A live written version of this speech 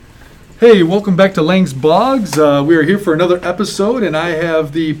Hey, welcome back to Lang's Blogs. We are here for another episode, and I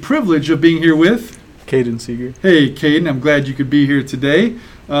have the privilege of being here with Caden Seeger. Hey, Caden, I'm glad you could be here today.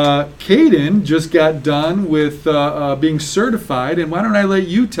 Caden just got done with being certified, and why don't I let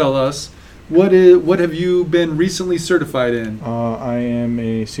you tell us what have you been recently certified in? I am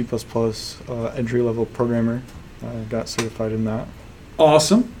a C++ entry-level programmer. I got certified in that.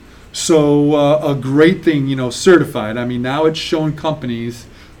 Awesome. So a great thing, certified. I mean, now it's showing companies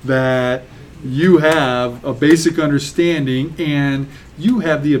that you have a basic understanding and you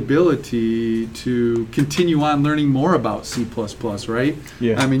have the ability to continue on learning more about C++, right?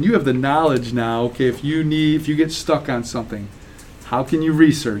 Yeah. I mean, you have the knowledge now. Okay, if you get stuck on something, how can you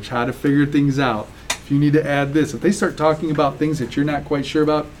research how to figure things out? If you need to add this, if they start talking about things that you're not quite sure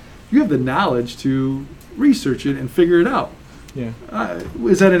about, you have the knowledge to research it and figure it out. Yeah.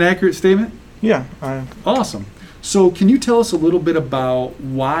 Is that an accurate statement? Yeah. Awesome. So can you tell us a little bit about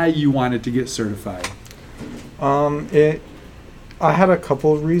why you wanted to get certified? I had a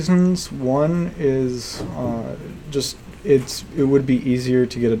couple of reasons. One is it would be easier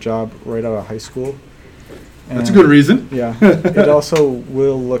to get a job right out of high school. That's a good reason. Yeah. It also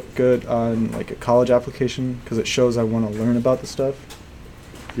will look good on like a college application because it shows I want to learn about the stuff.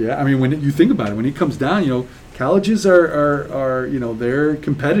 Yeah, I mean, when you think about it, when it comes down, colleges are they're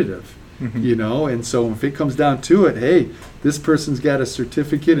competitive. Mm-hmm. And so if it comes down to it, hey, this person's got a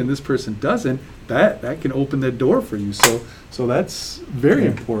certificate and this person doesn't, that can open the door for you. So that's very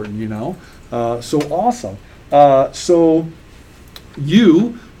important, So awesome. So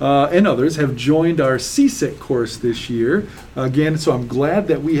you and others have joined our CSEC course this year. Again, so I'm glad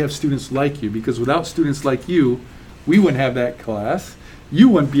that we have students like you, because without students like you, we wouldn't have that class. You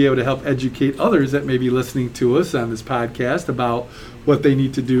wouldn't be able to help educate others that may be listening to us on this podcast about what they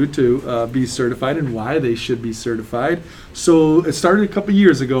need to do to be certified and why they should be certified. So it started a couple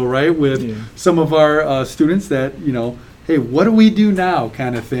years ago, right, with some of our students that, hey, what do we do now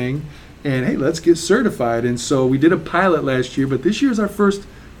kind of thing? And, hey, let's get certified. And so we did a pilot last year, but this year is our first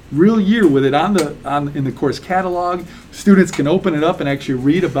real year with it in the course catalog. Students can open it up and actually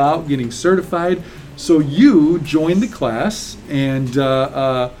read about getting certified. So you joined the class, and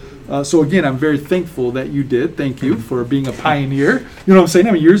so again, I'm very thankful that you did. Thank you for being a pioneer. You know what I'm saying?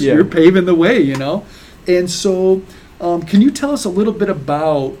 I mean, you're paving the way, And so can you tell us a little bit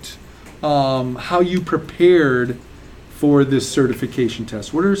about how you prepared for this certification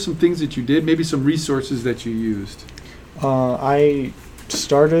test? What are some things that you did, maybe some resources that you used? I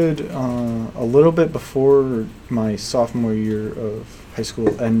started a little bit before my sophomore year of high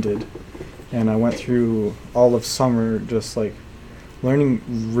school ended. And I went through all of summer just like learning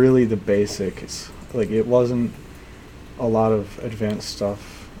really the basics. Like it wasn't a lot of advanced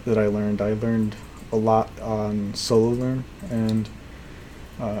stuff that I learned. I learned a lot on SoloLearn and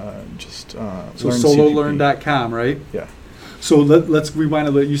so SoloLearn.com, right? Yeah. So let's rewind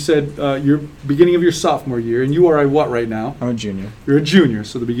a little. You said you're beginning of your sophomore year, and you are what right now? I'm a junior. You're a junior.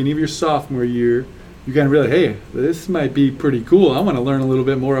 So the beginning of your sophomore year, you kind of realize, hey, this might be pretty cool. I want to learn a little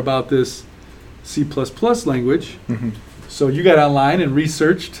bit more about this C++ language. Mm-hmm. So you got online and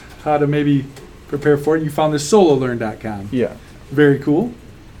researched how to maybe prepare for it. You found this SoloLearn.com. Yeah. Very cool.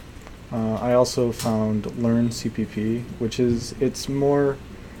 I also found Learn CPP, which it's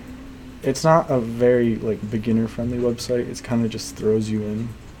not a very like beginner friendly website. It's kind of just throws you in,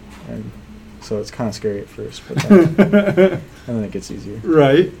 and so it's kind of scary at first, but and then it gets easier.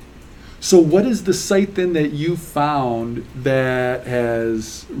 Right. So what is the site then that you found that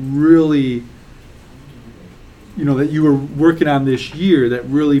has really, that you were working on this year that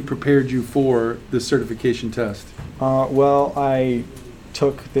really prepared you for the certification test? Well, I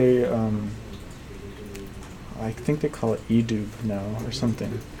took I think they call it eDube now or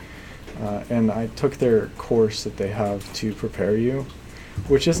something. And I took their course that they have to prepare you,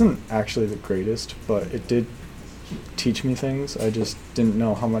 which isn't actually the greatest, but it did teach me things. I just didn't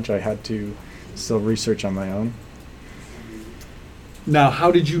know how much I had to still research on my own. Now,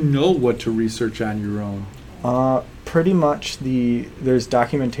 how did you know what to research on your own? Pretty much there's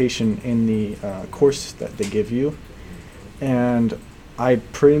documentation in the course that they give you, and I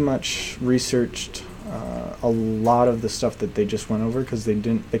pretty much researched a lot of the stuff that they just went over because they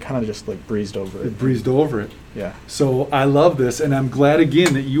kind of just like breezed over it. They breezed over it. Yeah. So I love this, and I'm glad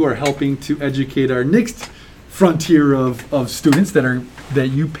again that you are helping to educate our next frontier of students that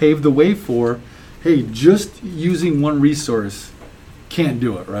you paved the way for. Hey, just using one resource can't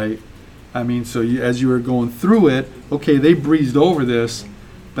do it, right? I mean, so as you were going through it, okay, they breezed over this,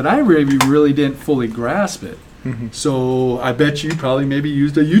 but I really didn't fully grasp it. Mm-hmm. So I bet you probably maybe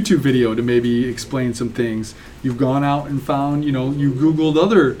used a YouTube video to maybe explain some things. You've gone out and found, you Googled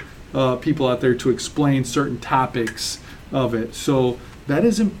other people out there to explain certain topics of it. So that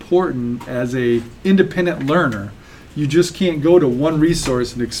is important as a independent learner. You just can't go to one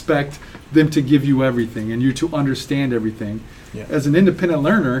resource and expect them to give you everything and you to understand everything. Yeah. As an independent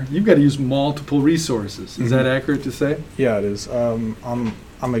learner, you've got to use multiple resources. Is that accurate to say? Yeah, it is. I'm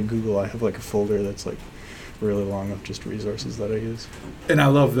at Google. I have like a folder that's like really long of just resources that I use. And I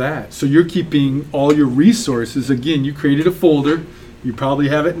love that. So you're keeping all your resources. Again, you created a folder. You probably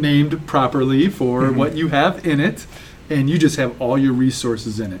have it named properly for what you have in it, and you just have all your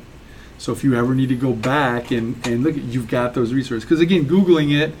resources in it. So if you ever need to go back and look, you've got those resources. Because again,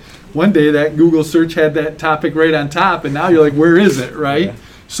 Googling it, one day that Google search had that topic right on top, and now you're like, where is it, right? Yeah.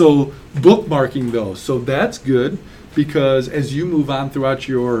 So bookmarking those. So that's good, because as you move on throughout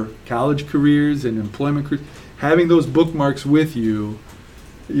your college careers and employment careers, having those bookmarks with you,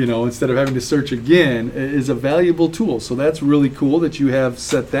 instead of having to search again, is a valuable tool. So that's really cool that you have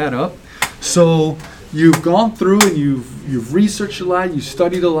set that up. So you've gone through and you've researched a lot, you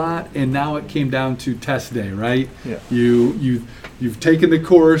studied a lot, and now it came down to test day, right? Yeah. You've taken the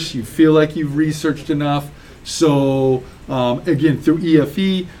course, you feel like you've researched enough. So again, through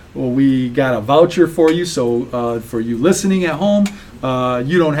EFE, we got a voucher for you. So for you listening at home,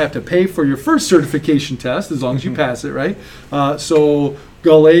 you don't have to pay for your first certification test as long as you pass it, right? So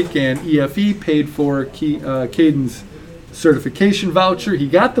Gull Lake and EFE paid for Caden's certification voucher. He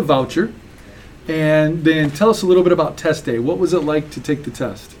got the voucher. And then tell us a little bit about test day. What was it like to take the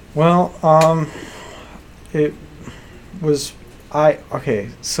test? Well, it was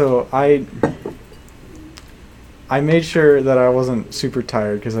so I made sure that I wasn't super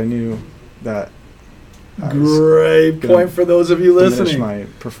tired because I knew that Great point for those of you diminish listening. my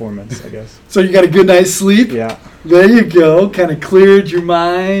performance, I guess. So you got a good night's sleep? Yeah. There you go. Kind of cleared your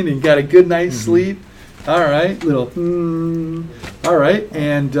mind and got a good night's sleep. All right. All right.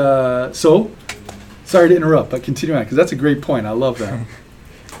 And so, sorry to interrupt, but continue on, because that's a great point. I love that.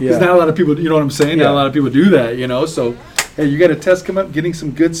 Because not a lot of people, you know what I'm saying? Yeah. Not a lot of people do that, So, hey, you got a test come up, getting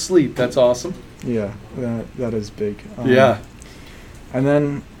some good sleep. That's awesome. Yeah, that is big. Yeah. And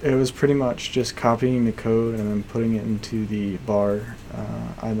then it was pretty much just copying the code and then putting it into the bar.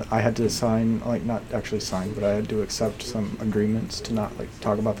 I had to sign, not actually sign, but I had to accept some agreements to not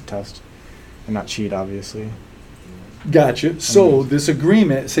talk about the test and not cheat, obviously. Gotcha. So this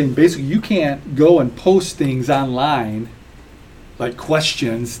agreement saying basically you can't go and post things online, like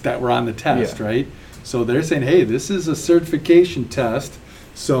questions that were on the test, right? So they're saying, hey, this is a certification test,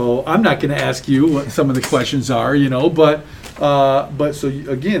 so I'm not going to ask you what some of the questions are, but so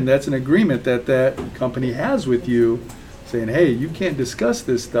again, that's an agreement that company has with you, saying, hey, you can't discuss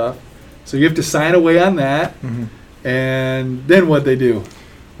this stuff, so you have to sign away on that, and then what they do?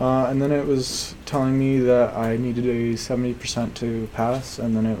 And then it was telling me that I needed a 70% to pass,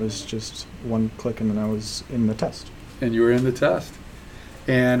 and then it was just one click, and then I was in the test. And you were in the test.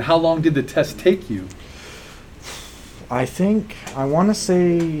 And how long did the test take you? I want to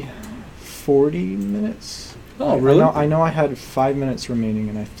say 40 minutes. Oh, really? I know I had 5 minutes remaining,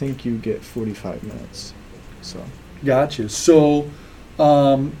 and I think you get 45 minutes. So. Gotcha. So,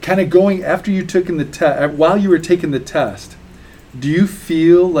 kind of going after you took in the test, while you were taking the test, do you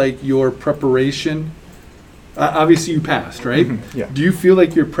feel like your preparation? Obviously, you passed, right? Yeah. Do you feel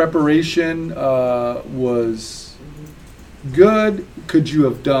like your preparation was good? Could you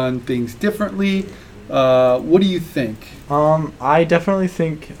have done things differently? What do you think? I definitely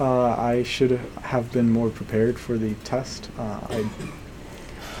think I should have been more prepared for the test.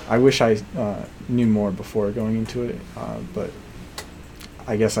 I wish I knew more before going into it, but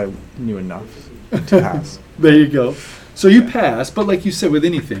I guess I knew enough to pass. There you go. So you pass, but like you said with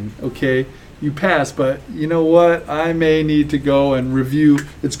anything, okay, you pass, but you know what? I may need to go and review.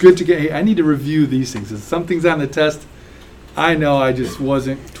 It's good to hey, I need to review these things. If something's on the test I know I just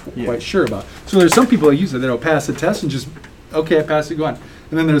wasn't quite sure about. So there's some people like you said that'll pass the test and just, okay, I passed it, go on.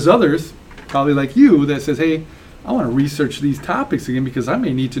 And then there's others, probably like you, that says, hey, I want to research these topics again because I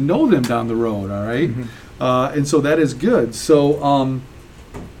may need to know them down the road, all right? And so that is good. So,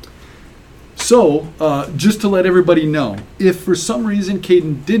 just to let everybody know, if for some reason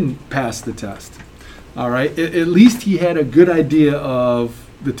Caden didn't pass the test, all right, at least he had a good idea of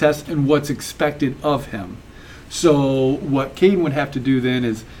the test and what's expected of him. So what Caden would have to do then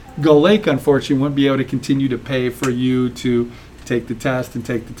is Gull Lake, unfortunately, wouldn't be able to continue to pay for you to take the test and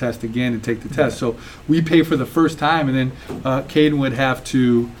take the test again and take the test. So we pay for the first time, and then Caden would have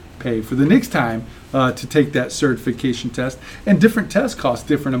to pay for the next time to take that certification test. And different tests cost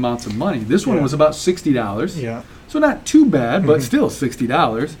different amounts of money. This one was about $60. Yeah. So not too bad, but still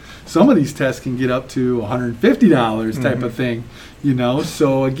 $60. Some of these tests can get up to $150 type of thing,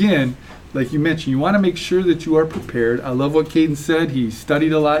 So again, like you mentioned, you want to make sure that you are prepared. I love what Caden said. He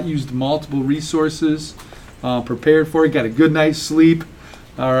studied a lot, used multiple resources, prepared for it, got a good night's sleep,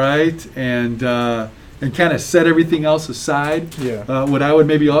 all right, and kind of set everything else aside. Yeah. What I would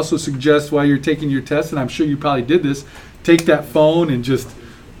maybe also suggest while you're taking your test, and I'm sure you probably did this, take that phone and just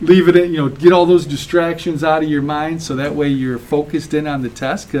leave it in, get all those distractions out of your mind so that way you're focused in on the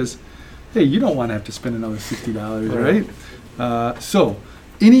test because, hey, you don't want to have to spend another $60, right? So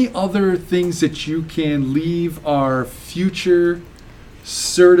any other things that you can leave our future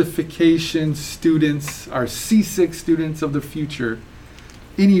certification students, our C6 students of the future,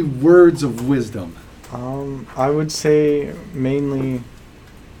 any words of wisdom? I would say mainly,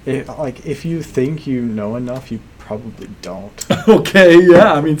 if you think you know enough, you probably don't. Okay,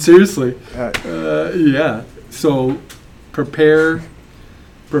 yeah, I mean, seriously. Yeah. So prepare,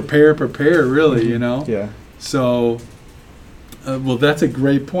 really, Yeah. So, well, that's a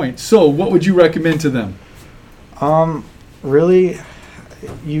great point. So what would you recommend to them? Really,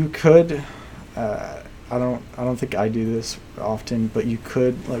 you could, I don't think I do this often, but you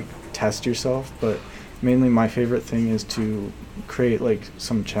could test yourself, but mainly my favorite thing is to create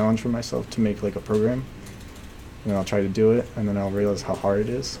some challenge for myself to make a program, and then I'll try to do it, and then I'll realize how hard it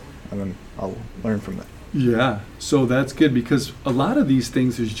is, and then I'll learn from that. Yeah, so that's good because a lot of these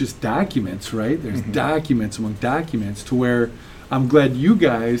things there's just documents, right? There's documents among documents to where I'm glad you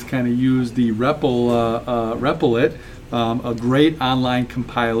guys kind of use the Replit, a great online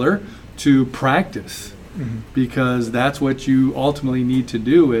compiler to practice. Because that's what you ultimately need to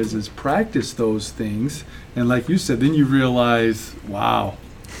do is practice those things, and like you said, then you realize, wow,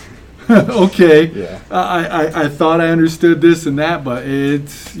 okay, yeah. I thought I understood this and that, but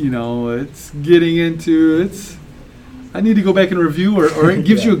it's it's getting into I need to go back and review, or it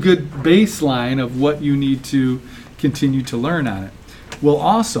gives you a good baseline of what you need to continue to learn on it. Well,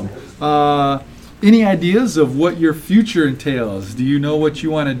 awesome. Any ideas of what your future entails? Do you know what you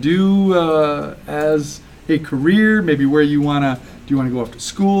want to do as a career? Maybe where you want to, do you want to go off to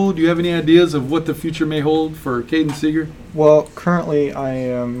school? Do you have any ideas of what the future may hold for Caden Seeger? Well, currently I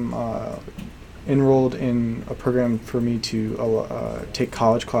am enrolled in a program for me to take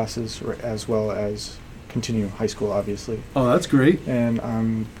college classes as well as continue high school, obviously. Oh, that's great. And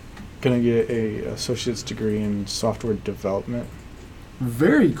I'm going to get a associate's degree in software development.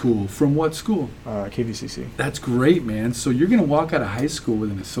 Very cool. From what school? KVCC. That's great, man. So you're going to walk out of high school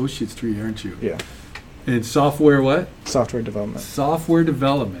with an associate's degree, aren't you? Yeah. In software what? Software development. Software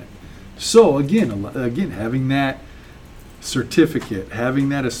development. So again, having that certificate, having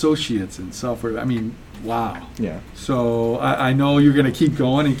that associate's in software, I mean, wow. Yeah. So I know you're going to keep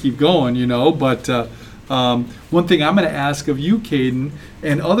going, but one thing I'm going to ask of you, Caden,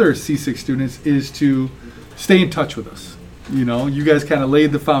 and other C6 students is to stay in touch with us. You guys kind of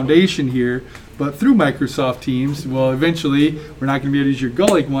laid the foundation here, but through Microsoft Teams, well, eventually, we're not going to be able to use your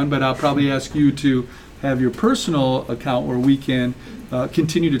Gulick one, but I'll probably ask you to have your personal account where we can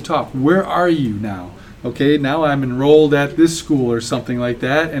continue to talk. Where are you now? Okay, now I'm enrolled at this school or something like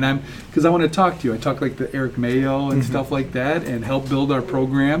that, and because I want to talk to you. I talk like the Eric Mayo and stuff like that, and help build our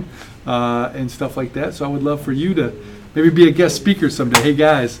program and stuff like that. So I would love for you to maybe be a guest speaker someday. Hey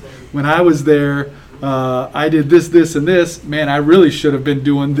guys, when I was there, I did this, and this. Man, I really should have been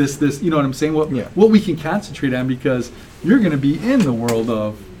doing this. You know what I'm saying? What we can concentrate on, because you're going to be in the world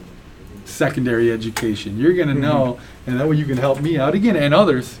of secondary education. You're going to know, and that way you can help me out again and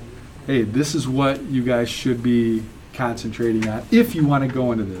others. Hey, this is what you guys should be concentrating on if you want to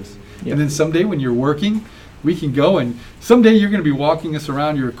go into this. And then someday when you're working, we can go, and someday you're going to be walking us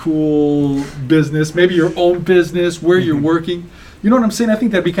around your cool business, maybe your own business, where you're working. You know what I'm saying? I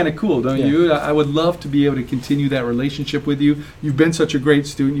think that'd be kind of cool, don't you? I would love to be able to continue that relationship with you. You've been such a great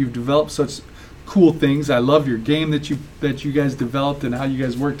student. You've developed such cool things. I love your game that you guys developed and how you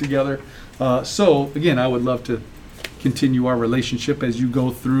guys work together. So again, I would love to continue our relationship as you go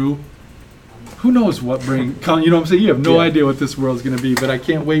through. Who knows what you know what I'm saying? You have no idea what this world's going to be, but I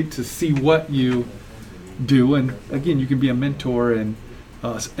can't wait to see what you do. And again, you can be a mentor and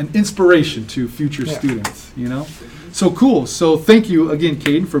an inspiration to future students, So cool. So thank you again,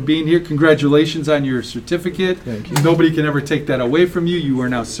 Caden, for being here. Congratulations on your certificate. Thank you. Nobody can ever take that away from you. You are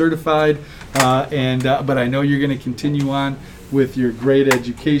now certified, but I know you're going to continue on with your great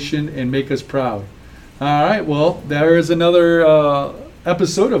education and make us proud. All right. Well, there is another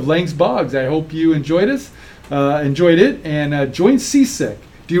episode of Langs Boggs. I hope you enjoyed it, and join CSIC.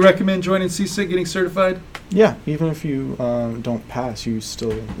 Do you recommend joining CSIC, getting certified? Yeah, even if you don't pass, you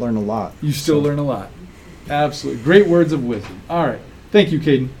still learn a lot. You still learn a lot. Absolutely. Great words of wisdom. All right. Thank you,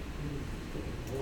 Caden.